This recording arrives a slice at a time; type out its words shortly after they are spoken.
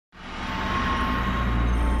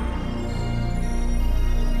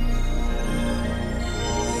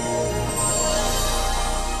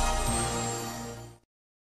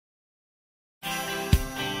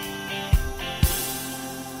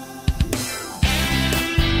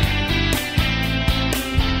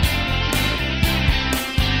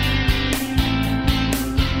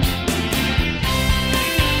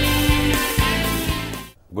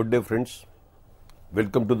Good day friends,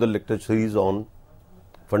 welcome to the lecture series on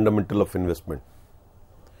fundamental of investment.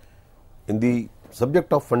 In the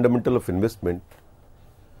subject of fundamental of investment,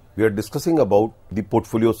 we are discussing about the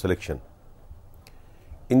portfolio selection.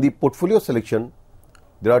 In the portfolio selection,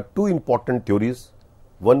 there are two important theories,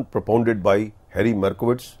 one propounded by Harry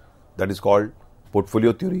Markowitz, that is called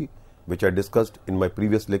portfolio theory, which I discussed in my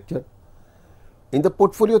previous lecture. In the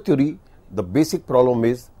portfolio theory, the basic problem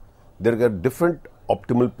is there are different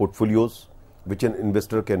optimal portfolios which an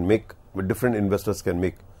investor can make, different investors can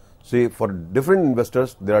make. So, for different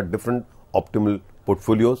investors, there are different optimal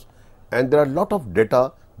portfolios and there are a lot of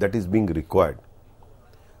data that is being required.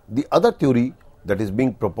 The other theory that is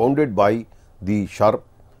being propounded by the Sharpe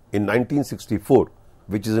in 1964,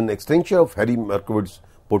 which is an extension of Harry Markowitz's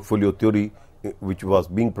portfolio theory, which was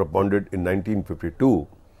being propounded in 1952,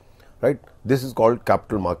 right? This is called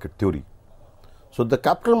capital market theory. So, the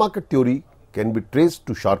capital market theory can be traced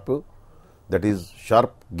to Sharpe, that is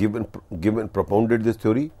Sharpe propounded this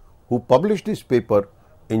theory, who published this paper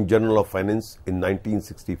in Journal of Finance in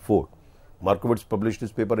 1964. Markowitz published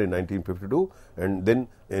this paper in 1952 and then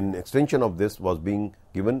an extension of this was being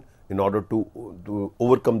given in order to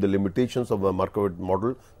overcome the limitations of the Markowitz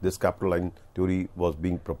model. This capital line theory was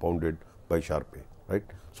being propounded by Sharpe, right?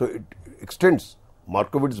 So, it extends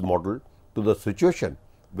Markowitz's model to the situation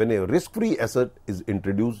when a risk-free asset is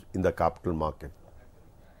introduced in the capital market.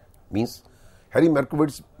 Means Harry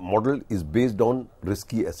Markowitz's model is based on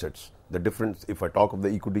risky assets. The difference, if I talk of the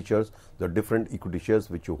equity shares, the different equity shares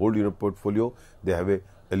which you hold in your portfolio, they have a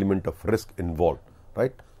element of risk involved,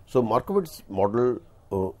 right? So, Markowitz's model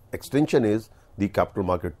extension is the capital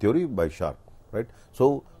market theory by Sharpe, right?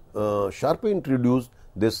 So, Sharpe introduced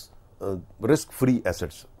this risk-free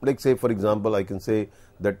assets. Like say for example, I can say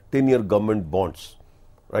that 10-year government bonds,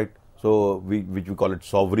 right? So, which we call it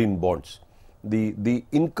sovereign bonds. The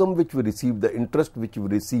income which we receive, the interest which we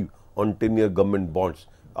receive on 10-year government bonds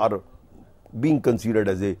are being considered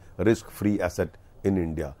as a risk-free asset in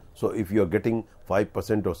India. So, if you are getting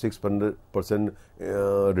 5% or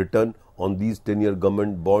 6% return on these 10-year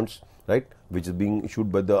government bonds, right, which is being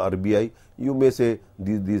issued by the RBI, you may say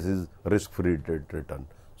this is risk-free return.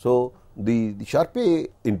 So, the Sharpe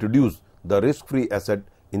introduced the risk-free asset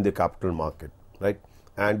in the capital market, right,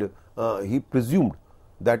 and he presumed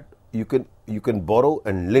that you can borrow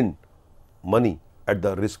and lend money at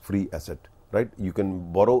the risk-free asset, right? You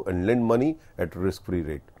can borrow and lend money at risk-free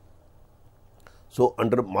rate. So,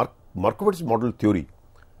 under Markowitz's model theory,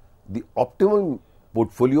 the optimal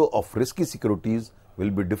portfolio of risky securities will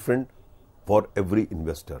be different for every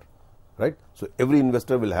investor, right? So, every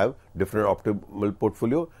investor will have different optimal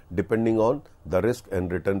portfolio depending on the risk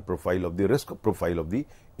and return profile of the risk profile of the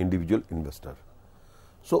individual investor.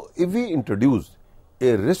 So, if we introduce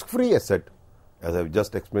a risk-free asset, as I have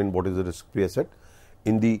just explained what is a risk-free asset,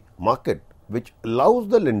 in the market which allows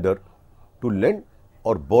the lender to lend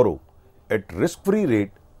or borrow at risk-free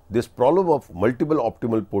rate, this problem of multiple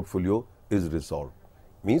optimal portfolio is resolved.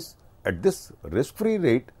 Means at this risk-free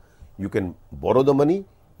rate, you can borrow the money,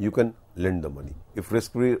 you can lend the money. If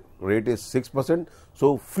risk-free rate is 6%,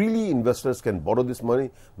 so freely investors can borrow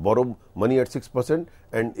money at 6%,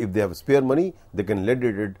 and if they have spare money, they can lend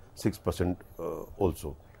it at 6%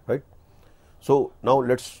 also, right? So, now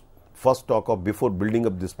let us first talk of, before building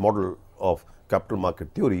up this model of capital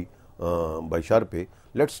market theory by Sharpe,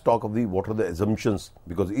 let us talk of what are the assumptions,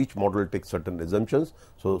 because each model takes certain assumptions.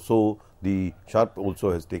 So the Sharpe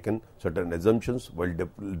also has taken certain assumptions while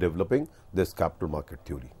developing this capital market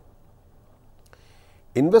theory.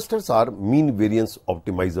 Investors are mean variance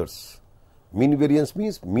optimizers. Mean variance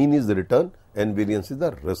means mean is the return and variance is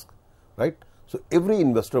the risk, right? So, every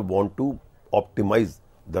investor want to optimize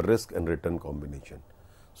the risk and return combination.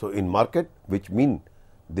 So, in market, which mean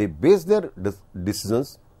they base their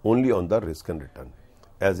decisions only on the risk and return.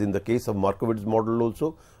 As in the case of Markowitz's model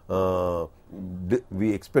also,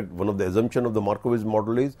 we expect one of the assumption of the Markowitz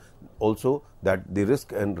model is also that the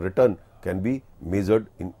risk and return can be measured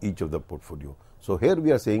in each of the portfolio. So, here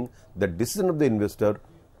we are saying that decision of the investor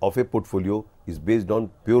of a portfolio is based on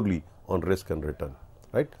purely on risk and return,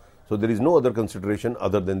 right. So, there is no other consideration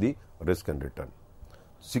other than the risk and return.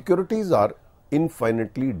 Securities are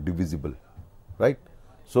infinitely divisible, right.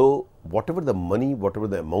 So, whatever the money, whatever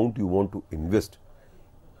the amount you want to invest,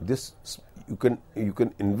 this you can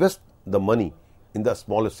invest the money in the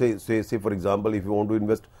smallest, say for example, if you want to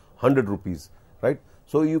invest 100 rupees, right.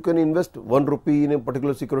 So, you can invest 1 rupee in a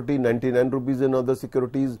particular security, 99 rupees in other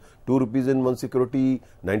securities, 2 rupees in one security,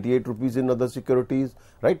 98 rupees in other securities,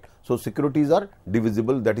 right. So, securities are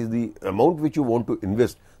divisible, that is the amount which you want to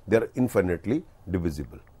invest, they are infinitely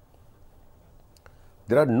divisible.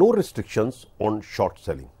 there are no restrictions on short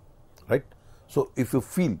selling, right? So if you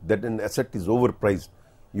feel that an asset is overpriced,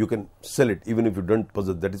 you can sell it even if you don't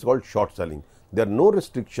possess. That is called short selling. There are no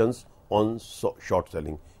restrictions on short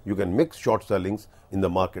selling. You can make short sellings in the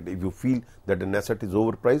market. If you feel that an asset is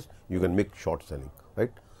overpriced, you can make short selling,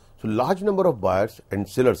 right? So large number of buyers and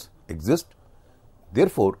sellers exist.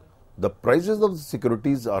 Therefore, the prices of the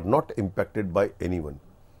securities are not impacted by anyone.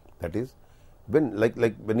 That is, when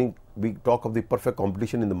when we talk of the perfect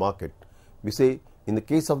competition in the market, we say in the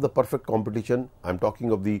case of the perfect competition, I am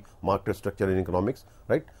talking of the market structure in economics,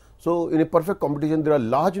 right? So in a perfect competition, there are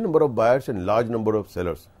large number of buyers and large number of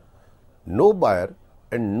sellers. No buyer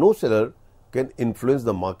and no seller can influence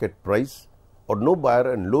the market price, or no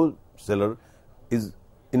buyer and no seller is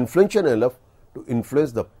influential enough to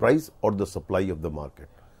influence the price or the supply of the market,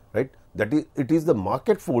 right? That is, it is the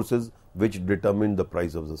market forces which determine the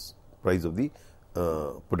price of the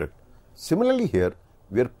product. Similarly, here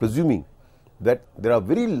we are presuming that there are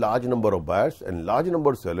very large number of buyers and large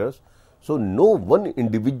number of sellers. So no one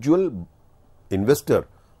individual investor,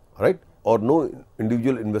 right, or no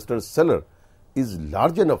individual investor seller is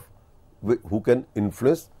large enough who can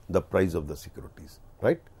influence the price of the securities,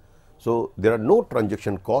 right? So there are no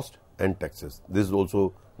transaction cost and taxes. This is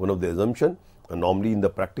also one of the assumption. And normally in the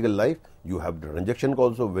practical life, you have the transaction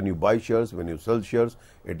also. When you buy shares, when you sell shares,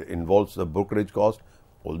 it involves the brokerage cost,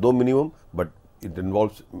 although minimum, but it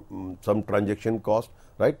involves some transaction cost,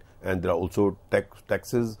 right? And there are also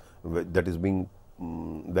taxes that is being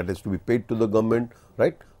that is to be paid to the government,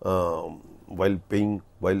 right? While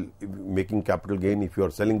making capital gain, if you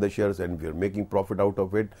are selling the shares and if you are making profit out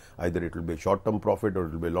of it, either it will be a short-term profit or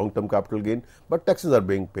it will be a long-term capital gain, but taxes are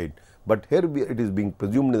being paid. But here it is being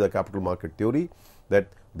presumed in the capital market theory that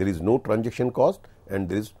there is no transaction cost and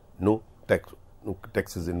there is no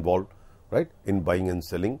taxes involved, right, in buying and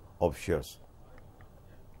selling of shares.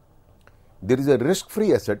 There is a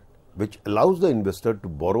risk-free asset which allows the investor to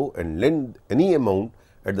borrow and lend any amount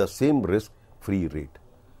at the same risk-free rate.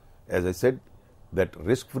 As I said, that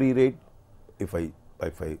risk-free rate, if I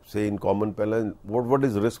say in common parlance, what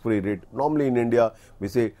is risk-free rate? Normally in India, we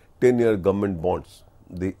say 10-year government bonds.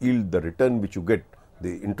 The yield, the return which you get,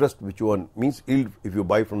 the interest which you earn, means yield if you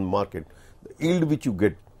buy from the market. The yield which you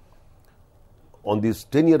get on these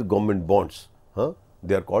 10-year government bonds,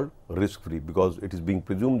 they are called risk-free, because it is being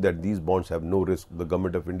presumed that these bonds have no risk. The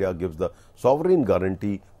government of India gives the sovereign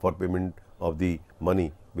guarantee for payment of the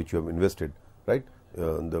money which you have invested, right?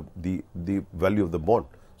 The value of the bond.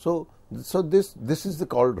 So this is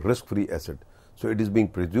called risk-free asset. So it is being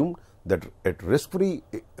presumed that at risk-free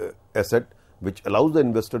asset which allows the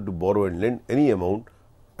investor to borrow and lend any amount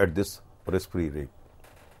at this risk-free rate.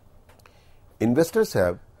 Investors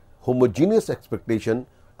have homogeneous expectation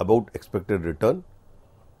about expected return,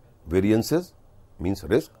 variances means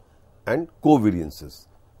risk, and covariances.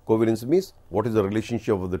 Covariance means what is the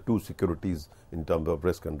relationship of the two securities in terms of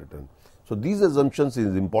risk and return. So these assumptions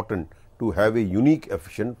is important to have a unique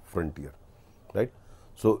efficient frontier, right?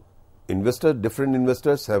 So different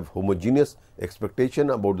investors have homogeneous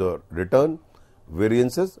expectation about the return,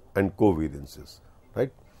 variances and covariances,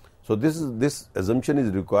 right? So this assumption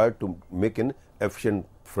is required to make an efficient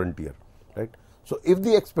frontier, right? So if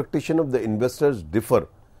the expectation of the investors differ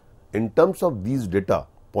in terms of these data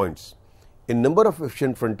points, a number of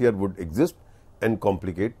efficient frontier would exist and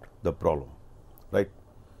complicate the problem, right?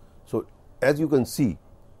 So as you can see,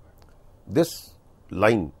 this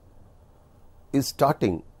line is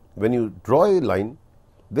starting, when you draw a line,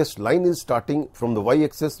 this line is starting from the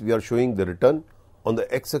y-axis, we are showing the return, on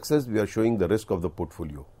the x-axis we are showing the risk of the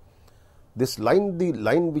portfolio. This line, the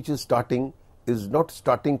line which is starting is not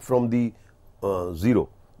starting from the zero,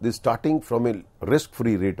 this is starting from a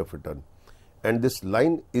risk-free rate of return, and this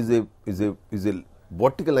line is a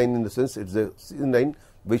vertical line, in the sense it is a line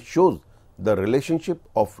which shows the relationship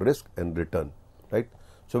of risk and return, right?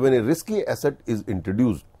 So when a risky asset is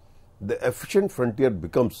introduced, the efficient frontier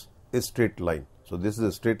becomes a straight line. So this is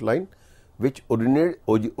a straight line which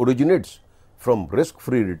originates from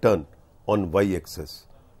risk-free return on y-axis,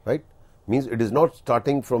 right? Means it is not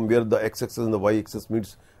starting from where the x-axis and the y-axis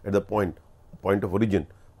meets at the point of origin,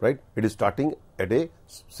 right? It is starting at a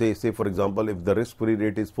say for example, if the risk-free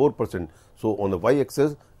rate is 4%, so on the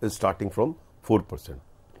y-axis is starting from 4%,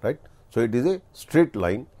 right? So it is a straight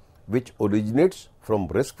line which originates from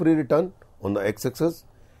risk-free return on the x-axis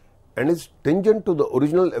and is tangent to the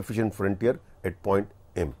original efficient frontier at point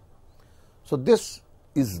M. So this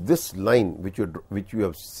line which you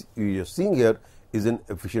are seeing here is an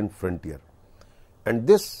efficient frontier, and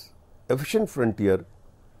this efficient frontier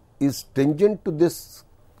is tangent to this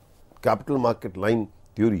capital market line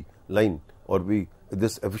theory line, or we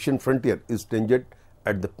this efficient frontier is tangent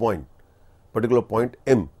at the particular point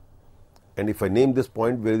M, and if I name this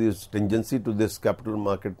point where there is tangency to this capital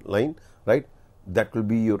market line, right, that will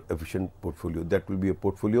be your efficient portfolio. That will be a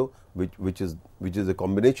portfolio which is a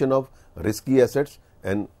combination of risky assets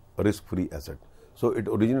and risk-free asset. So it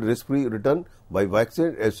originates risk-free return by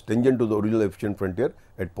y-axis as tangent to the original efficient frontier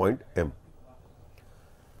at point M.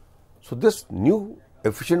 So this new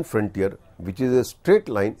efficient frontier, which is a straight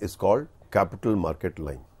line, is called capital market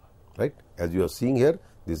line, right? As you are seeing here,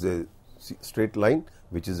 this is a straight line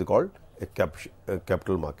which is called a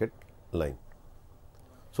capital market line.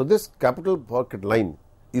 So this capital market line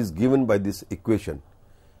is given by this equation: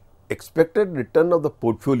 expected return of the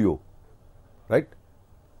portfolio, right?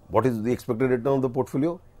 What is the expected return of the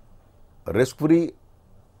portfolio? A risk-free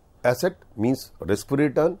asset means risk-free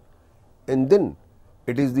return, and then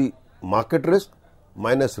it is the market risk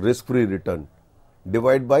minus risk-free return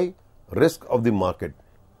divided by risk of the market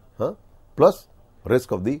plus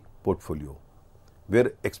risk of the portfolio,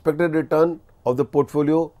 where expected return of the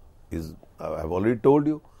portfolio is, I have already told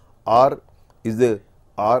you, RF is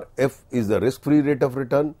the risk-free rate of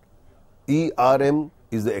return, ERM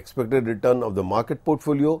is the expected return of the market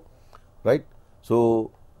portfolio, right?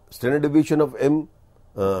 So standard deviation of M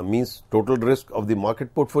means total risk of the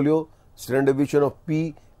market portfolio, standard deviation of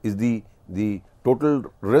P is the total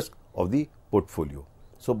risk of the portfolio.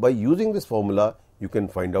 So by using this formula, you can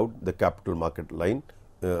find out the capital market line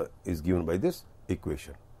is given by this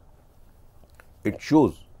equation. It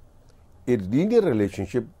shows a linear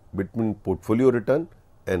relationship between portfolio return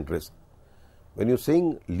and risk. When you are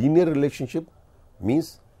saying linear relationship,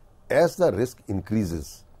 means as the risk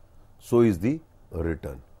increases, so is the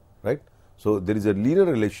return, right? So there is a linear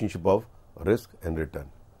relationship of risk and return.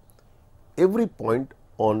 Every point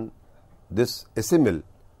on this SML,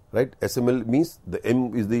 right? SML means the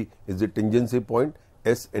M is the tangency point,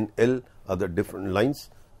 S and L are the different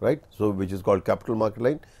lines, right? So which is called capital market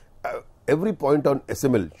line. Every point on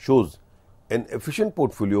SML shows an efficient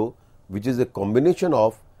portfolio which is a combination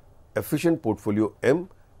of efficient portfolio M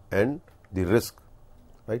and the risk,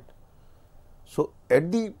 right? So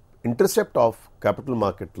at the intercept of capital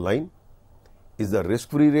market line is the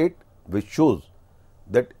risk-free rate, which shows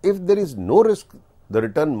that if there is no risk, the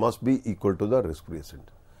return must be equal to the risk-free asset.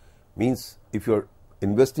 Means if you are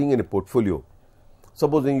investing in a portfolio,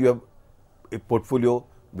 supposing you have a portfolio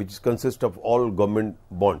which consists of all government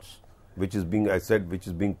bonds, which is being, I said, which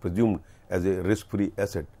is being presumed as a risk-free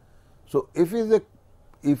asset. So if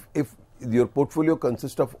your portfolio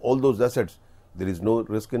consists of all those assets, there is no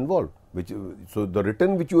risk involved. So the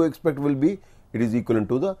return which you expect will be, it is equivalent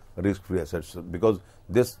to the risk-free assets, because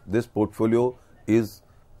this portfolio is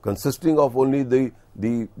consisting of only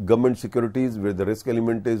the government securities where the risk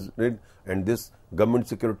element is in, and this government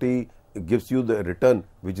security gives you the return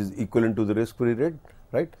which is equivalent to the risk-free rate,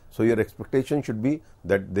 right? So your expectation should be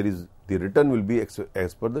that the return will be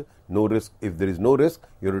as per the no risk. If there is no risk,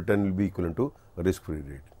 your return will be equivalent to risk-free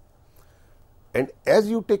rate. And as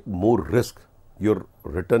you take more risk, your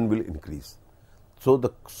return will increase. So the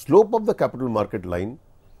slope of the capital market line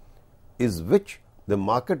is which the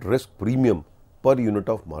market risk premium per unit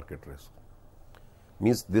of market risk.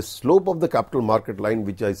 Means this slope of the capital market line,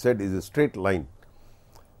 which I said is a straight line,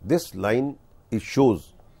 this line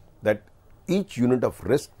shows that each unit of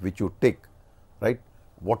risk which you take, right,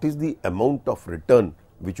 what is the amount of return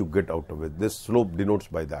which you get out of it. This slope denotes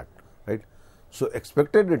by that, right? So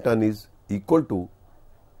expected return is equal to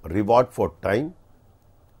reward for time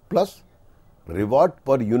plus reward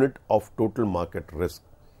per unit of total market risk.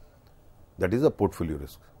 That is a portfolio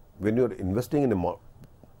risk. When you are investing in a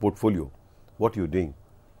portfolio, what you are doing?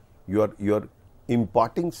 You are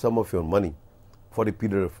imparting some of your money for a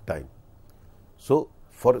period of time. So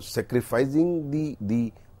for sacrificing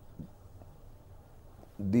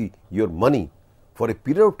your money for a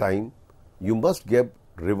period of time, you must give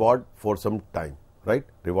reward for some time, right?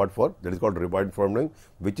 Reward for, that is called reward for time,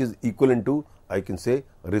 which is equivalent to, I can say,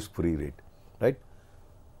 risk-free rate, right?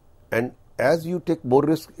 And as you take more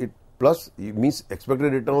risk, it plus it means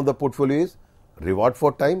expected return of the portfolio is reward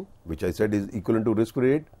for time, which I said is equivalent to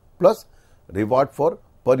risk-free rate, plus reward for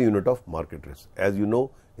per unit of market risk. As you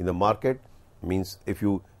know, in the market, means if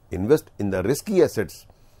you invest in the risky assets,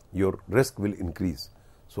 your risk will increase.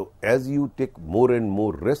 So as you take more and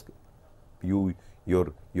more risk, your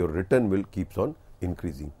return will keeps on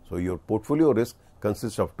increasing. So your portfolio risk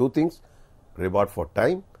consists of two things: reward for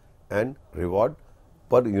time and reward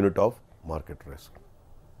per unit of market risk.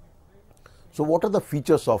 So what are the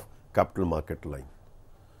features of capital market line?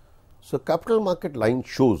 So capital market line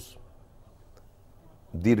shows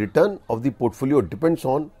the return of the portfolio depends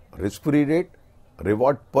on risk-free rate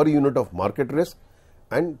reward per unit of market risk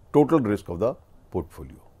and total risk of the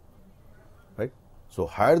portfolio. Right? So,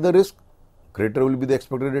 higher the risk, greater will be the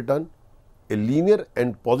expected return. A linear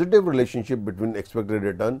and positive relationship between expected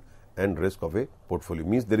return and risk of a portfolio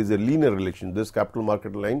means there is a linear relation. This capital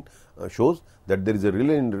market line shows that there is a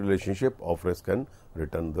linear relationship of risk and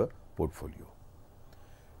return the portfolio.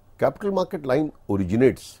 Capital market line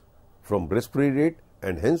originates from risk-free rate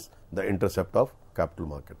and hence the intercept of capital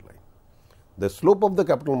market line. The slope of the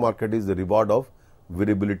capital market is the reward of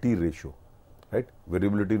variability ratio. Right?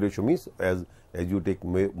 Variability ratio means as you take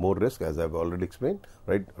more risk, as I have already explained,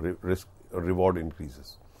 right, risk reward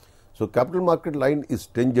increases. So, capital market line is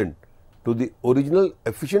tangent to the original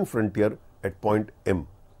efficient frontier at point M,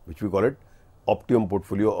 which we call it optimum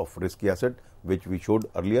portfolio of risky asset, which we showed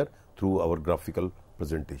earlier through our graphical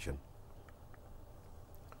presentation.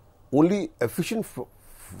 Only efficient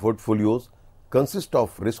portfolios consist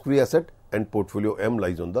of risk-free asset and portfolio M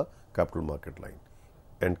lies on the capital market line.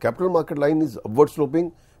 And capital market line is upward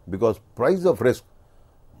sloping because price of risk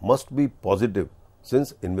must be positive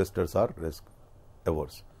since investors are risk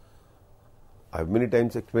averse. I have many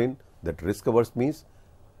times explained that risk averse means,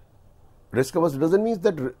 risk averse doesn't mean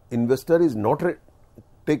that investor is not ready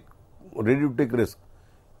to take risk.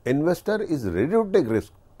 Investor is ready to take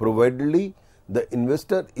risk providedly the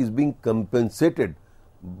investor is being compensated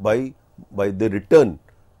by the return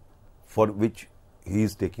for which he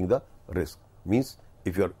is taking the risk. Means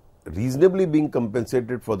if you are reasonably being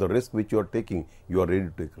compensated for the risk which you are taking, you are ready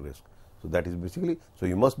to take risk. So, that is basically, so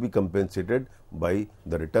you must be compensated by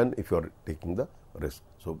the return if you are taking the risk.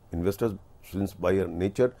 So, investors since by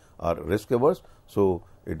nature are risk averse, so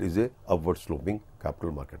it is a upward sloping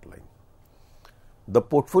capital market line. The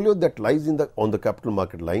portfolio that lies on the capital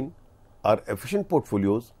market line are efficient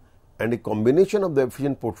portfolios and a combination of the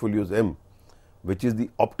efficient portfolios M, which is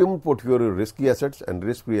the optimal portfolio of risky assets and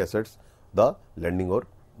risk-free assets, the lending or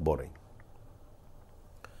borrowing.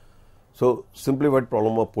 So, simplified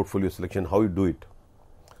problem of portfolio selection, how you do it.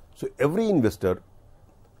 So, every investor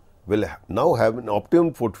will now have an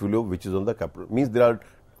optimum portfolio which is on the capital, means there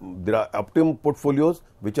are optimum portfolios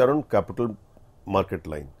which are on capital market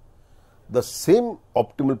line. The same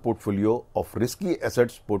optimal portfolio of risky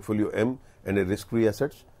assets, portfolio M, and a risk-free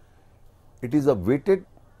assets, it is a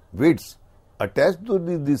weights attached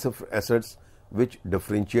to these assets which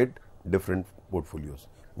differentiate different portfolios.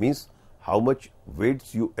 Means how much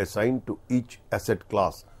weights you assign to each asset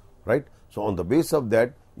class, right? So, on the base of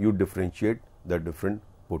that you differentiate the different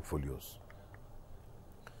portfolios.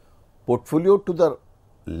 Portfolio to the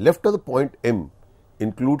left of the point M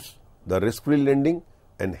includes the risk-free lending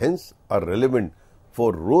and hence are relevant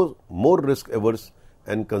for more risk-averse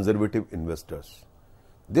and conservative investors.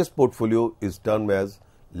 This portfolio is termed as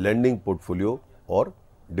lending portfolio or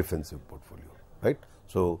defensive portfolio, right?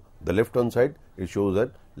 So, the left hand side it shows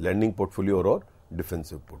that lending portfolio or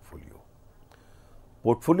defensive portfolio.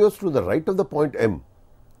 Portfolios to the right of the point M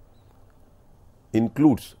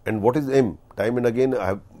includes, and what is M? Time and again I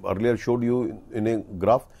have earlier showed you in a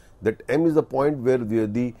graph that M is the point where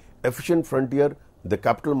the efficient frontier, the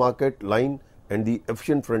capital market line and the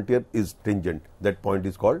efficient frontier is tangent. That point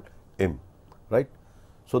is called M, right?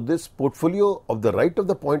 So, this portfolio of the right of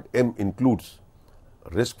the point M includes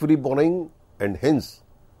risk-free borrowing and hence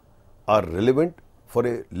are relevant for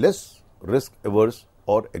a less risk-averse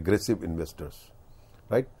or aggressive investors,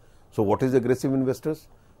 right? So, what is aggressive investors?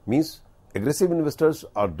 Means aggressive investors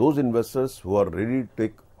are those investors who are ready to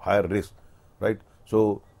take higher risk, right?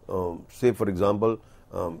 So, say for example,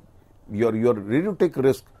 you are ready to take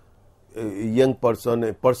risk, a young person,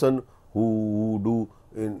 a person who do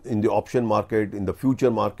in the option market, in the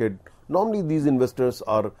future market. Normally, these investors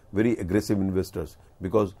are very aggressive investors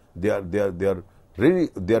because they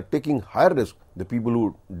are taking higher risk. The people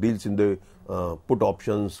who deals in the put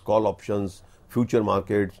options, call options, future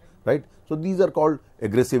markets, right? So, these are called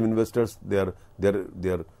aggressive investors. They are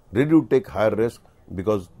ready to take higher risk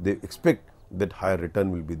because they expect that higher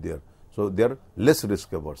return will be there. So, they are less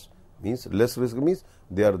risk averse. Means less risk means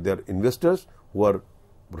they are investors who are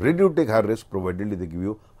ready to take higher risk provided they give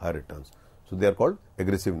you higher returns. So, they are called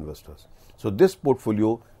aggressive investors. So, this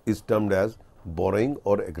portfolio is termed as borrowing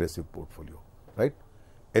or aggressive portfolio, right?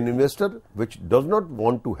 An investor which does not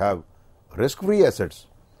want to have risk-free assets,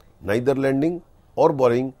 neither lending or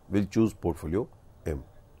borrowing will choose portfolio M,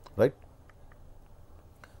 right?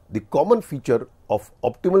 The common feature of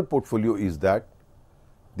optimal portfolio is that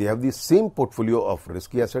they have the same portfolio of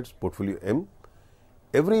risky assets, portfolio M.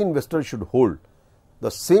 Every investor should hold the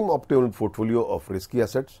same optimal portfolio of risky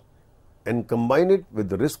assets and combine it with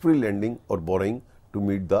the risk-free lending or borrowing to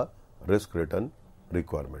meet the risk return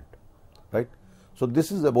requirement, right? So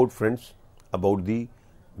this is about, friends, about the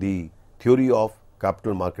theory of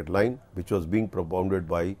capital market line, which was being propounded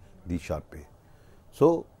by the Sharpe.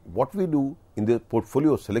 So what we do in the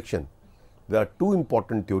portfolio selection, there are two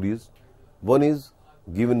important theories. One is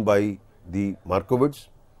given by the Markowitz.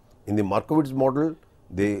 In the Markowitz model,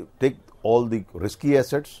 they take all the risky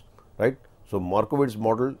assets, right? So Markowitz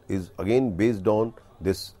model is again based on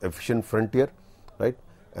this efficient frontier, right?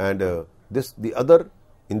 And the other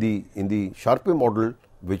in the Sharpe model,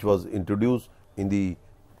 which was introduced in the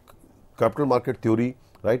capital market theory,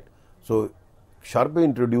 right? So Sharpe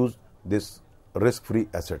introduced this risk-free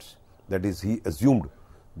assets. That is, he assumed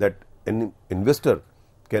that an investor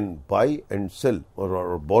can buy and sell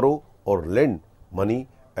or borrow or lend money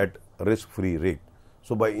at a risk-free rate.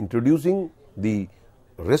 So by introducing the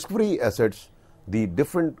risk-free assets, the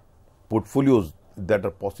different portfolios that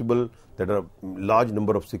are possible, that are large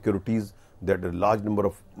number of securities, that are large number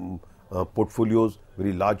of portfolios,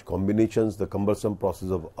 very large combinations, the cumbersome process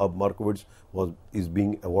of Markowitz is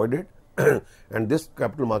being avoided. And this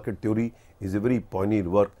capital market theory is a very pioneer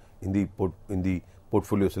work in the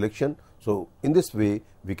portfolio selection. So in this way,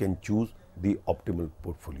 we can choose the optimal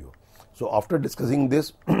portfolio. So after discussing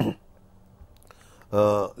this,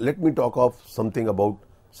 let me talk of something about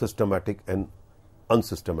systematic and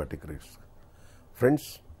unsystematic risk.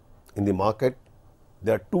 Friends, in the market,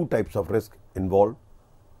 there are two types of risk involved.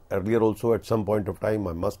 Earlier also at some point of time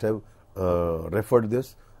I must have referred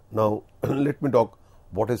this. Now let me talk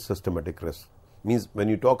what is systematic risk. Means when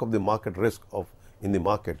you talk of the market risk in the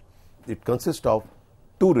market, it consists of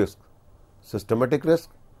two risks: systematic risk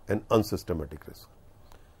and unsystematic risk.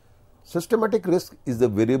 Systematic risk is the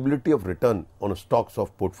variability of return on stocks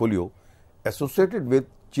of portfolio associated with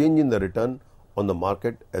change in the return on the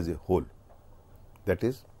market as a whole. That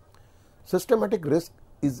is, systematic risk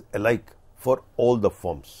is alike for all the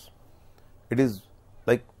firms. It is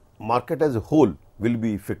like market as a whole will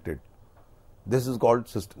be affected. This is called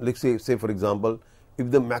system. Let's say for example, if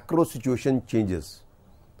the macro situation changes,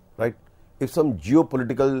 right? If some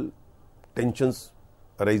geopolitical tensions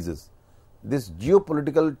arises, this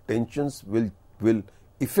geopolitical tensions will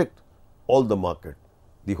affect all the market,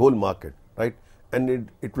 the whole market, right? And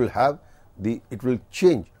it will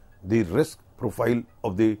change the risk profile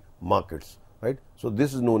of the markets, right? So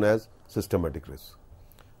this is known as systematic risk.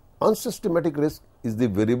 Unsystematic risk is the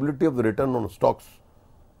variability of the return on stocks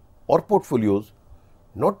or portfolios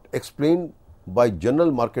not explained by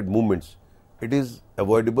general market movements. It is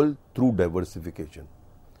avoidable through diversification.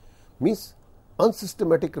 Means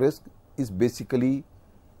unsystematic risk is basically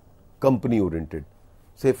company oriented.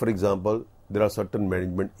 Say for example, there are certain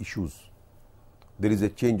management issues. There is a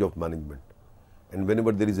change of management, and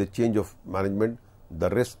whenever there is a change of management, the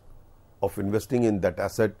risk of investing in that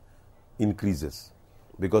asset increases,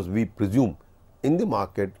 because we presume in the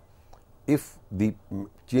market, if the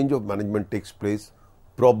change of management takes place,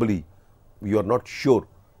 probably you are not sure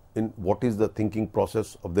in what is the thinking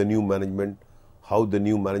process of the new management, how the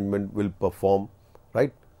new management will perform,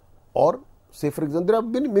 right? Or say for example, there are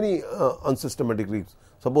many unsystematic risks.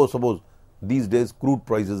 Suppose these days crude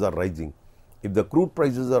prices are rising. If the crude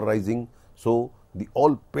prices are rising, so the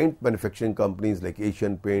all paint manufacturing companies like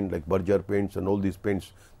Asian Paint, like Berger Paints and all these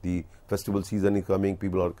paints, the festival season is coming,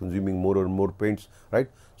 people are consuming more and more paints, right?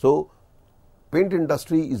 So paint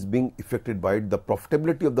industry is being affected by it. The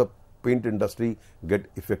profitability of the paint industry get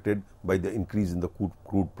affected by the increase in the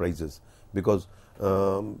crude prices, because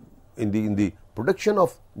in the production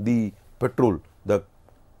of the petrol,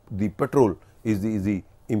 the petrol is the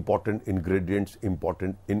important ingredients,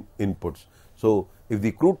 important inputs. So if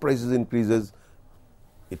the crude prices increases,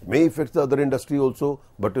 it may affect the other industry also,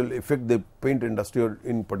 but will affect the paint industry, or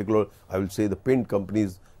in particular I will say the paint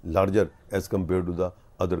companies larger as compared to the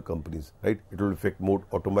other companies, right? It will affect more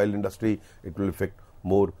automobile industry, it will affect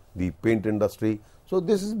more the paint industry. So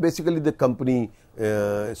this is basically the company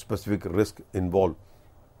specific risk involved.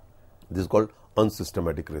 This is called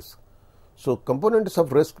unsystematic risk. So components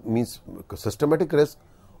of risk means systematic risk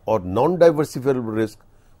or non-diversifiable risk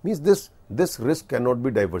means this risk cannot be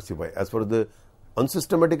diversified. As far as the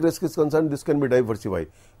unsystematic risk is concerned, this can be diversified.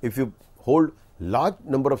 If you hold large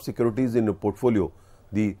number of securities in a portfolio,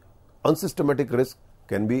 the unsystematic risk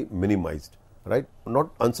can be minimized, right? Not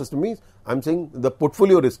unsystematic means I am saying the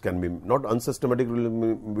portfolio risk can be, not unsystematic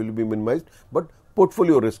will be minimized, but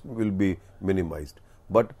portfolio risk will be minimized.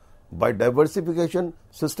 But by diversification,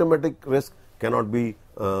 systematic risk cannot be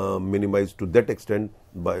minimized to that extent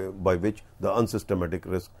by which the unsystematic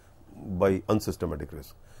risk by unsystematic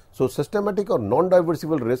risk. So systematic or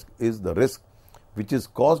non-diversifiable risk is the risk which is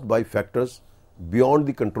caused by factors beyond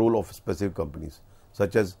the control of specific companies,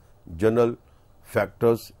 such as general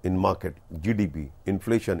factors in market: GDP,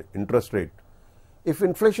 inflation, interest rate. If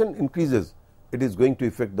inflation increases, it is going to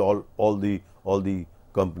affect all the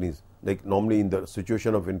companies. Like normally in the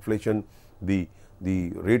situation of inflation, the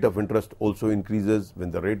rate of interest also increases.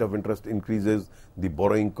 When the rate of interest increases, the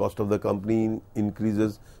borrowing cost of the company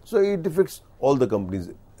increases. So it affects all the companies.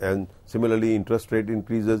 And similarly, interest rate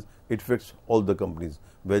increases, it affects all the companies.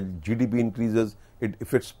 When GDP increases, it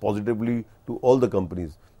affects positively to all the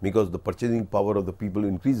companies because the purchasing power of the people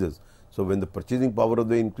increases. So when the purchasing power of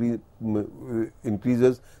the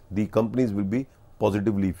increases, the companies will be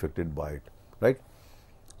positively affected by it, right?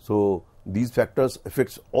 So these factors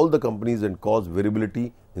affects all the companies and cause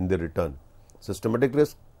variability in their return. Systematic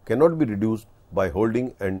risk cannot be reduced by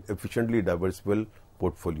holding an efficiently diversified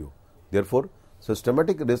portfolio. Therefore,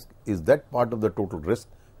 systematic risk is that part of the total risk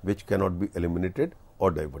which cannot be eliminated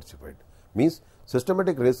or diversified. Means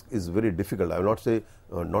systematic risk is very difficult. I will not say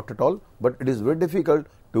not at all, but it is very difficult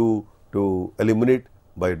to eliminate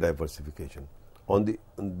by diversification.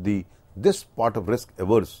 This part of risk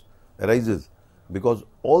averse arises because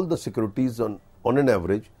all the securities on an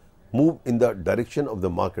average move in the direction of the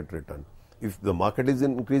market return. If the market is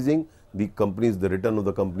increasing, the return of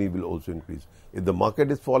the company will also increase. If the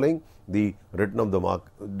market is falling, the return of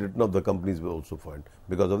the companies will also fall.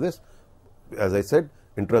 Because of this, as I said,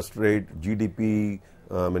 interest rate, GDP,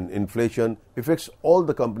 inflation affects all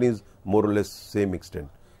the companies more or less same extent.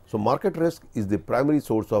 So market risk is the primary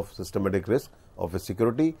source of systematic risk of a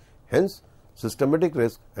security. Hence, systematic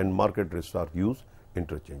risk and market risk are used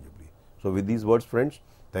interchangeably. So with these words, friends,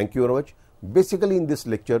 thank you very much. Basically, in this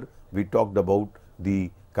lecture, we talked about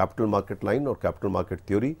the capital market line or capital market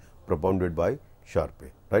theory propounded by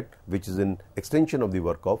Sharpe, right, which is an extension of the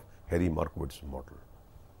work of Harry Markowitz model.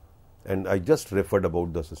 And I just referred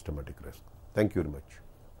about the systematic risk. Thank you very much.